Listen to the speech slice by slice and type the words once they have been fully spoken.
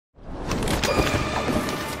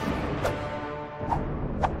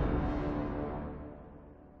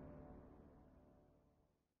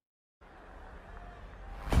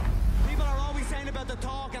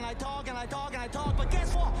but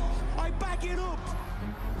guess what? I back it up.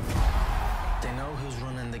 They know who's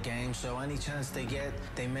running the game, so any chance they get,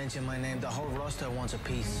 they mention my name. The whole roster wants a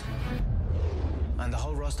piece. And the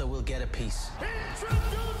whole roster will get a piece.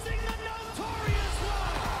 Introducing the notorious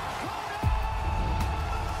one,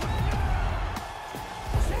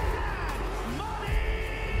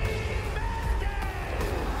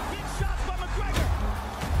 Big shots by McGregor.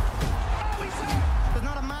 Oh, he's hurt. There's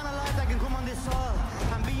not a man alive that can come on this soil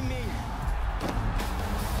and beat me.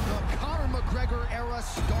 The Conor McGregor era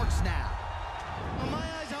starts now. In my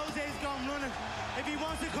eyes, Jose's gone running. If he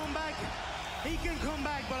wants to come back, he can come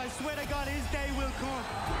back, but I swear to God, his day will come.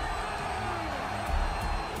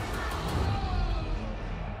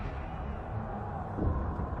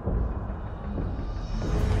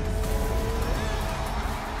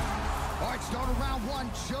 All right, start of round one.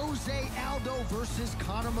 Jose Aldo versus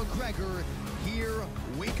Conor McGregor. Here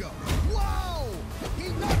we go. Whoa! He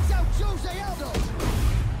knocks out Jose Aldo.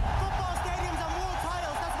 Football stadiums and world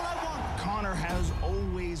titles, that's what I want. Conor has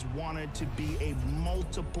always wanted to be a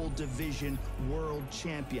multiple division world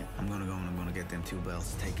champion. I'm gonna go and I'm gonna get them 2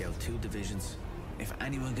 belts, take out 2 divisions. If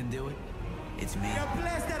anyone can do it, it's me. You're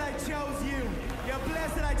blessed that I chose you. You're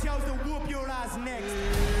blessed that I chose to whoop your ass next.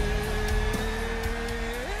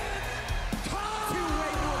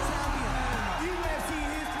 Two-weight world champion. UFC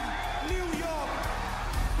history. New York.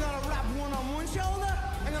 I'm gonna wrap one on one shoulder.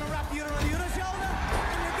 I'm gonna wrap the other on the other shoulder.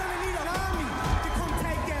 And you're gonna need an army to come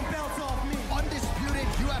take them belts off me. Undisputed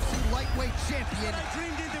UFC lightweight champion. I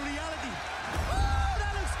dreamed into reality. Oh,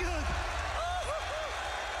 that looks good.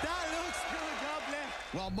 That looks good. God bless.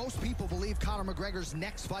 Well, most people believe Conor McGregor's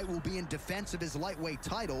next fight will be in defense of his lightweight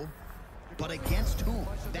title. But against whom?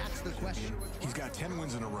 That's the question. He's got 10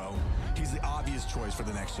 wins in a row. He's the obvious choice for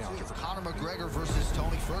the next challenger. Conor McGregor versus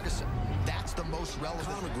Tony Ferguson. That's the most relevant.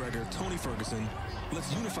 Conor McGregor, Tony Ferguson.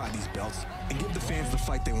 Let's unify these belts and give the fans the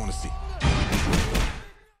fight they want to see.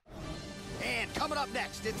 And coming up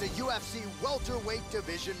next, it's a UFC welterweight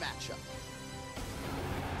division matchup.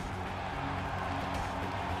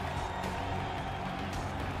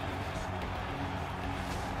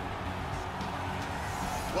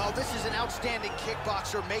 Well, this is an outstanding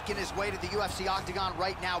kickboxer making his way to the UFC octagon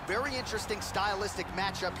right now. Very interesting stylistic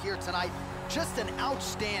matchup here tonight. Just an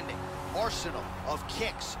outstanding arsenal of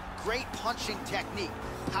kicks, great punching technique,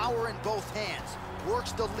 power in both hands,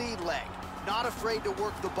 works the lead leg, not afraid to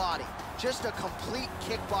work the body. Just a complete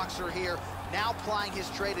kickboxer here, now plying his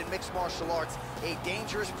trade in mixed martial arts, a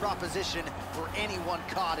dangerous proposition for anyone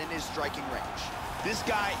caught in his striking range. This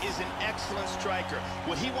guy is an excellent striker.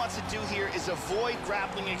 What he wants to do here is avoid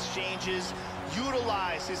grappling exchanges,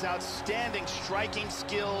 utilize his outstanding striking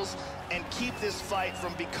skills, and keep this fight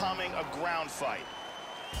from becoming a ground fight.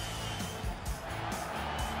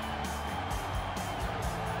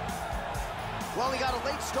 Well, he got a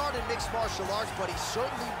late start in mixed martial arts, but he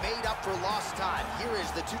certainly made up for lost time. Here is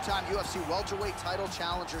the 2-time UFC welterweight title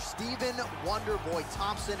challenger, Setephen Wonderboy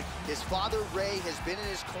Thompson. His father, Ray, has been in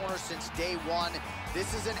his corner since day one.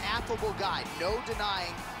 This is an affable guy, no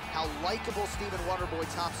denying how likable Setephen Wonderboy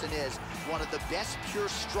Thompson is. One of the best pure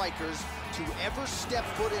strikers to ever step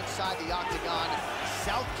foot inside the octagon.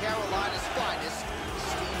 South Carolina's finest,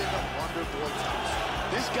 Setephen Wonderboy Thompson.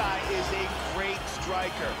 This guy is a great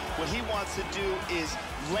striker. What he wants to do is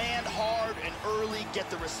land hard and early, get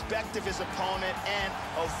the respect of his opponent, and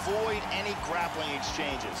avoid any grappling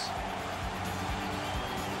exchanges.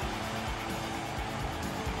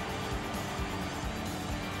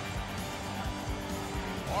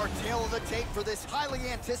 Our tale of the tape for this highly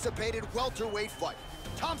anticipated welterweight fight.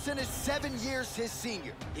 Thompson is 7 years his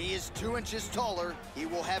senior. He is 2 inches taller. He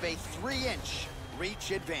will have a 3-inch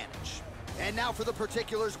reach advantage. And now for the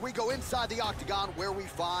particulars, we go inside the octagon where we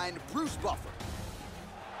find Bruce Buffer.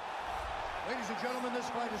 Ladies and gentlemen, this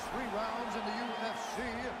fight is 3 rounds in the UFC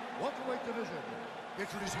welterweight division.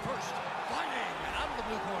 Introducing first, fighting out of the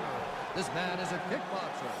blue corner. This man is a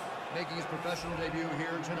kickboxer, making his professional debut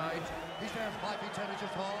here tonight. He stands 5 feet 10 inches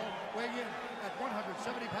tall, weighing in at 170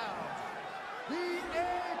 pounds. The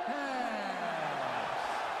Apex!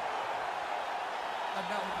 And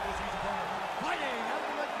now introducing his opponent, fighting out of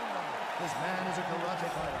the red corner. This man is a karate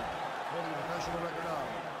fighter, holding a professional record of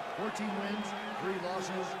 14 wins, 3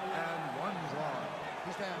 losses, and 1 draw.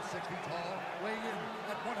 He stands 6 feet tall, weighing in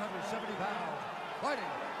at 170 pounds. Fighting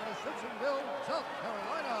out of Simpsonville, South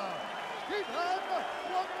Carolina, Setephen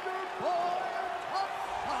Wonderboy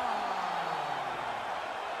Thompson.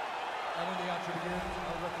 And when the action begins,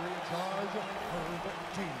 our referee in charge, Herb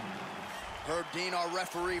Dean. Herb Dean, our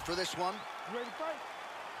referee for this one. Ready to fight?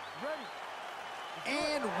 Ready.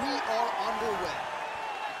 And we are underway.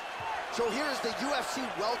 So here's the UFC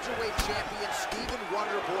welterweight champion, Stephen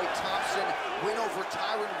Wonderboy Thompson. Win over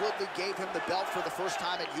Tyron Woodley gave him the belt for the first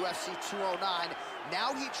time at UFC 209.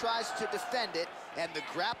 Now he tries to defend it, and the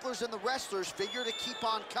grapplers and the wrestlers figure to keep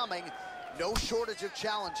on coming. No shortage of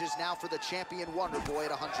challenges now for the champion Wonderboy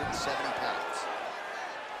at 170 pounds.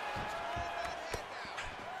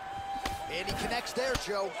 And he connects there,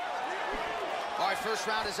 Joe. All right, first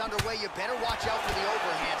round is underway. You better watch out for the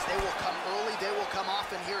overhands. They will come early, they will come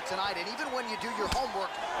often here tonight. And even when you do your homework,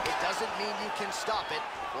 it doesn't mean you can stop it.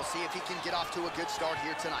 We'll see if he can get off to a good start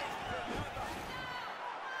here tonight.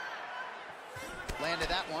 Landed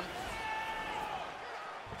that one.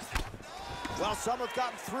 Well, some have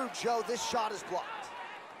gotten through, Joe. This shot is blocked.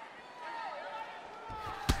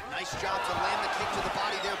 Nice job to land the kick to the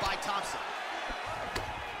body there by Thompson.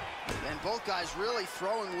 And both guys really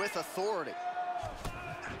throwing with authority.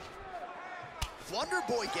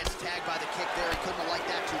 Wonderboy gets tagged by the kick there. He couldn't have liked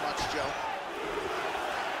that too much, Joe.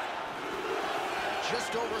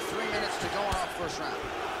 Just over 3 minutes to go in our first round.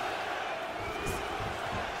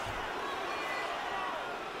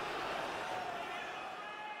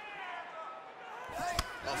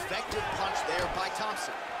 Effective punch there by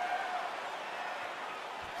Thompson.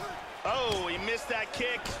 Oh, he missed that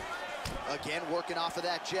kick. Again, working off of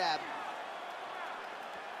that jab.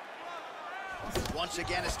 Once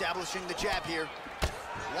again, establishing the jab here.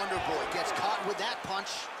 Wonderboy gets caught with that punch.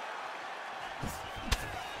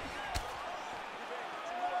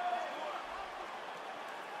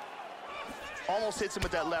 Almost hits him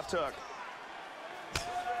with that left hook.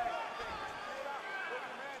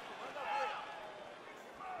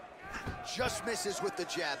 Just misses with the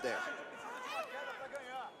jab there.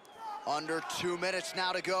 Under 2 minutes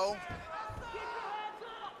now to go.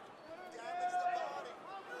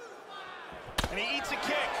 And he eats a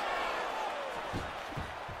kick.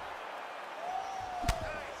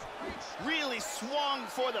 Really swung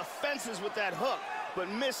for the fences with that hook, but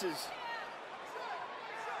misses.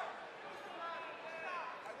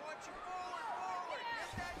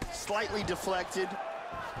 Slightly deflected.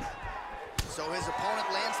 So his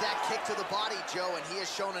opponent lands that kick to the body, Joe, and he has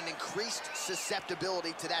shown an increased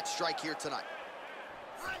susceptibility to that strike here tonight.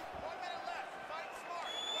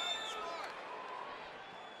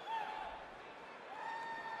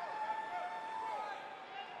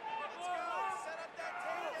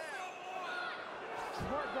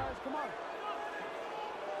 Guys, come on.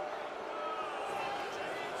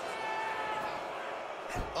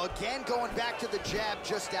 Again, going back to the jab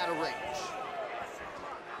just out of range.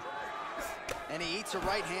 And he eats a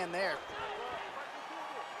right hand there.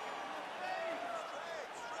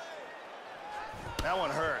 That one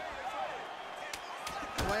hurt.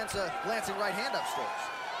 Lands a glancing right hand upstairs.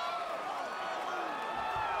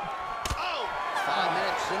 Oh! 5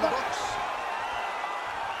 minutes in the books.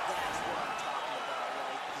 That's what I'm talking about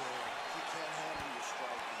right there. You can't handle your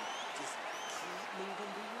striking. Just keep moving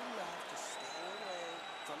to your left to stay away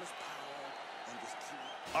from his power and just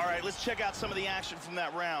keep... All right, let's check out some of the action from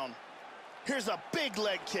that round. Here's a big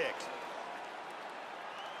leg kick.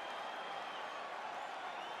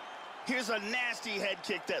 Here's a nasty head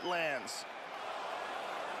kick that lands.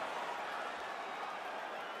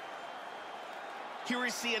 Here we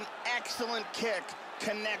see an excellent kick.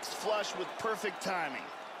 Connects flush with perfect timing.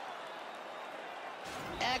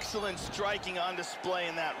 Excellent striking on display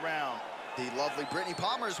in that round. The lovely Brittany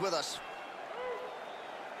Palmer is with us.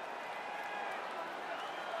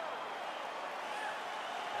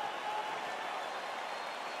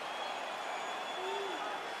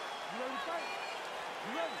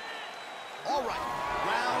 All right,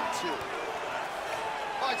 round two.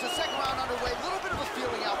 All right, so second round underway. A little bit of a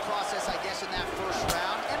feeling out process, I guess, in that first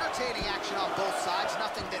round. Entertaining action on both sides.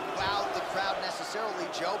 Nothing that wowed the crowd necessarily,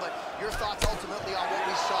 Joe, but your thoughts ultimately on what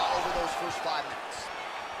we saw over those first 5 minutes.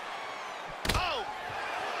 Oh!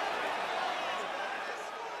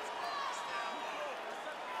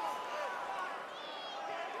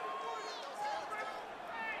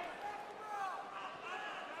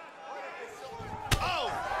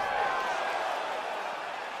 Oh!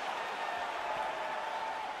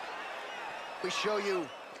 We show you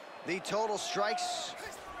the total strikes.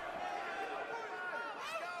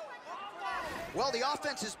 Well, the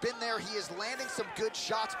offense has been there. He is landing some good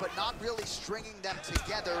shots, but not really stringing them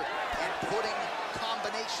together and putting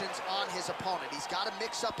combinations on his opponent. He's got to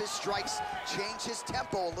mix up his strikes, change his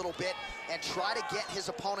tempo a little bit, and try to get his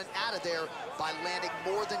opponent out of there by landing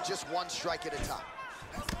more than just one strike at a time.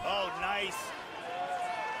 Oh, nice.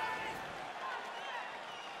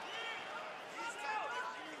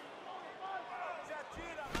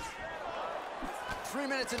 3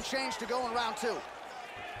 minutes and change to go in round two.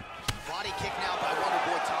 Body kick now by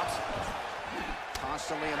Wonderboy Thompson.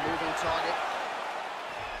 Constantly a moving target.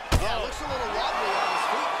 Yeah, looks a little wobbly on his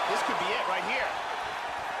feet. This could be it right here.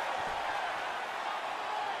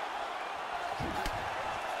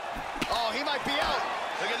 Oh, he might be out.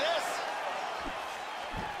 Look at this.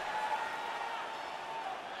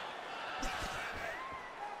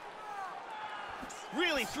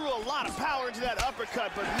 Really threw a lot of power into that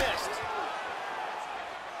uppercut, but missed.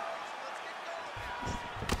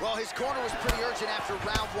 Well, his corner was pretty urgent after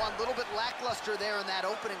round one. A little bit lackluster there in that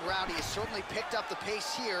opening round. He has certainly picked up the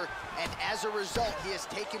pace here, and as a result, he has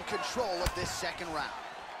taken control of this second round.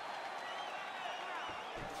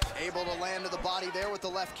 Able to land to the body there with the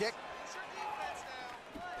left kick.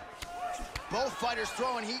 Both fighters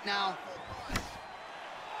throwing heat now.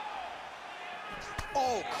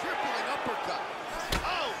 Oh, crippling uppercut.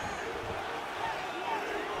 Oh!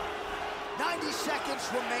 90 seconds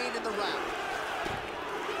remain in the round.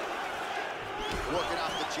 Working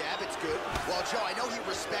off the jab, it's good. Well, Joe, I know he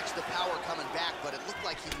respects the power coming back, but it looked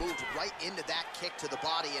like he moved right into that kick to the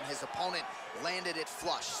body, and his opponent landed it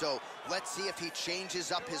flush. So let's see if he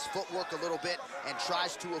changes up his footwork a little bit and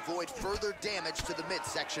tries to avoid further damage to the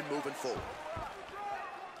midsection moving forward.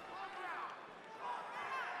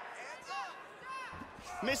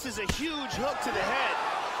 Misses a huge hook to the head.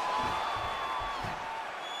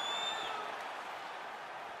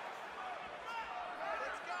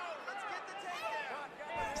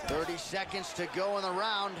 30 seconds to go in the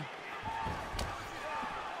round.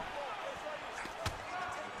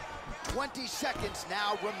 20 seconds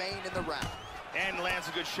now remain in the round. And lands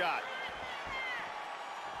a good shot.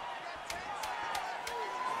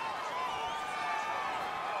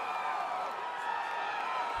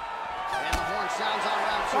 And the horn sounds on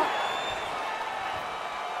round two.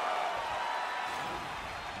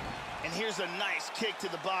 And here's a nice kick to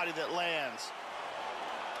the body that lands.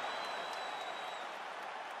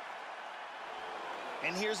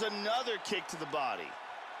 And here's another kick to the body.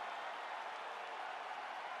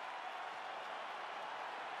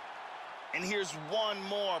 And here's one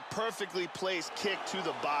more perfectly placed kick to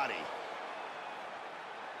the body.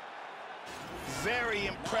 Very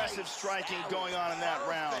impressive striking going on in that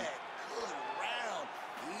round. Good round.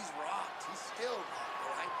 He's rocked. He's still rocked,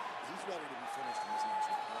 all right? He's ready to be finished in this next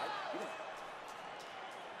round, all right?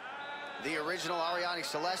 The original Ariane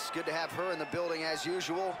Celeste, good to have her in the building as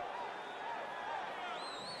usual.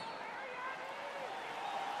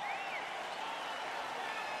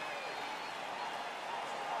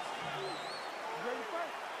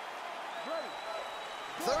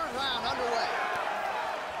 Third round underway.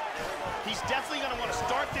 He's definitely going to want to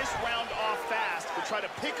start this round off fast to try to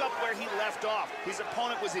pick up where he left off. His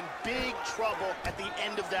opponent was in big trouble at the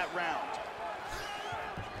end of that round.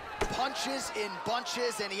 Punches in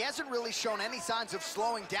bunches, and he hasn't really shown any signs of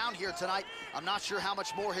slowing down here tonight. I'm not sure how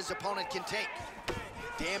much more his opponent can take.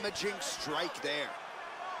 Damaging strike there.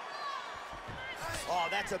 Oh,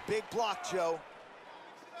 that's a big block, Joe.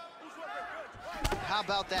 How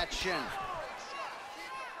about that shin?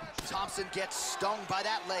 Thompson gets stung by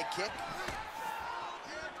that leg kick.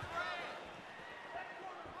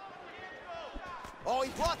 Oh,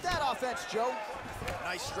 he blocked that offense, Joe.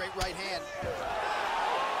 Nice straight right hand.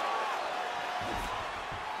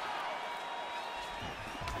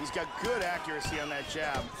 He's got good accuracy on that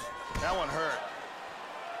jab. That one hurt.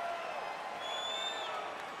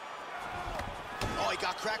 Oh, he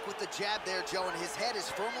got cracked with the jab there, Joe, and his head is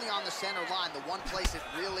firmly on the center line, the one place it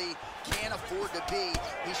really can't afford to be.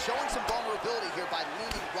 He's showing some vulnerability here by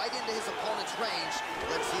leaning right into his opponent's range.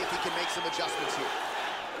 Let's see if he can make some adjustments here.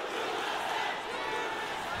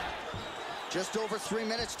 Just over 3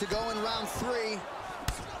 minutes to go in round three.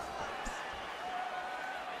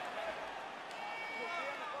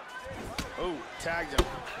 Oh, tagged him.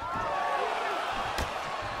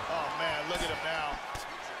 Oh, man, look at him now.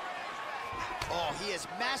 Oh, he has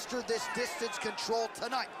mastered this distance control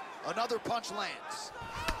tonight. Another punch lands.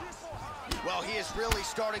 Well, he is really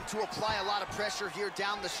starting to apply a lot of pressure here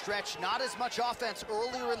down the stretch. Not as much offense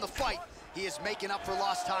earlier in the fight. He is making up for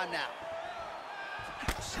lost time now.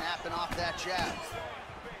 Snapping off that jab.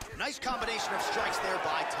 Nice combination of strikes there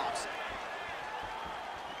by Thompson.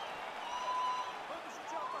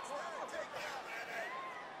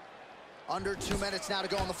 Under 2 minutes now to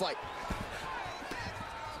go in the fight.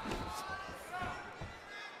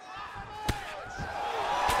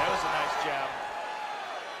 That was a nice jab.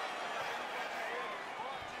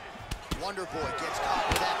 Wonder Boy gets caught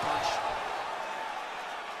with that punch.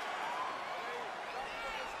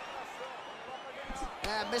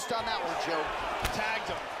 Missed on that one, Joe. Tagged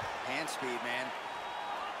him. Hand speed, man.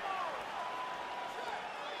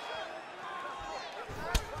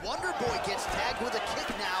 Wonder Boy gets tagged with a kick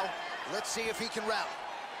now. Let's see if he can rally.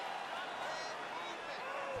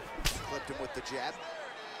 Clipped him with the jab.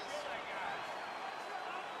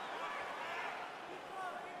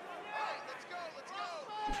 Let's go.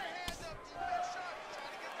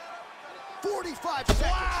 45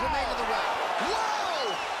 seconds remain in the round.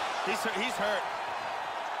 Whoa! He's hurt.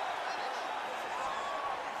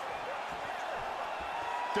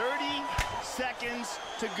 30 seconds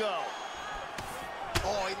to go.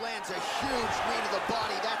 Oh, he lands a huge knee to the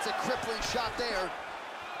body. That's a crippling shot there.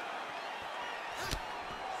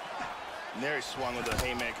 And there he swung with a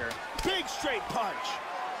haymaker. Big straight punch.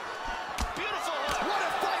 Beautiful hook. What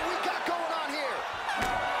a fight we got going on here.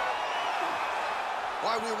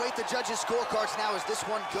 All right, we await the judges' scorecards now as this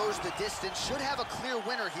one goes the distance. Should have a clear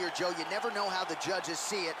winner here, Joe. You never know how the judges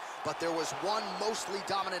see it, but there was one mostly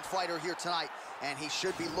dominant fighter here tonight, and he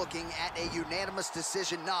should be looking at a unanimous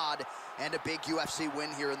decision nod and a big UFC win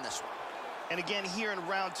here in this one. And again, here in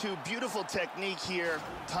round 2, beautiful technique here.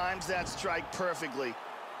 Times that strike perfectly.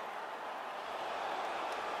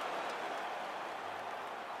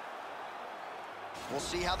 We'll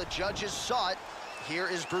see how the judges saw it. Here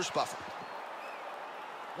is Bruce Buffer.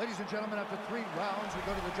 Ladies and gentlemen, after 3 rounds, we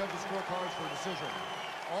go to the judges' scorecards for a decision.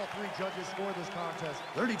 All 3 judges scored this contest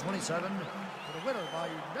 30-27 for the winner by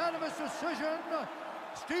unanimous decision,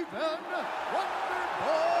 Setephen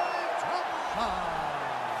Wonderboy Thompson.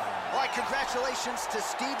 All right, congratulations to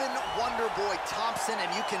Setephen Wonderboy Thompson,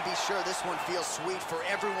 and you can be sure this one feels sweet for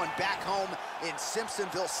everyone back home in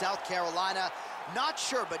Simpsonville, South Carolina. Not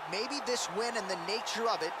sure, but maybe this win and the nature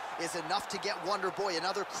of it is enough to get Wonderboy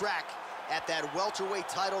another crack at that welterweight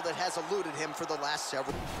title that has eluded him for the last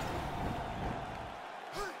several.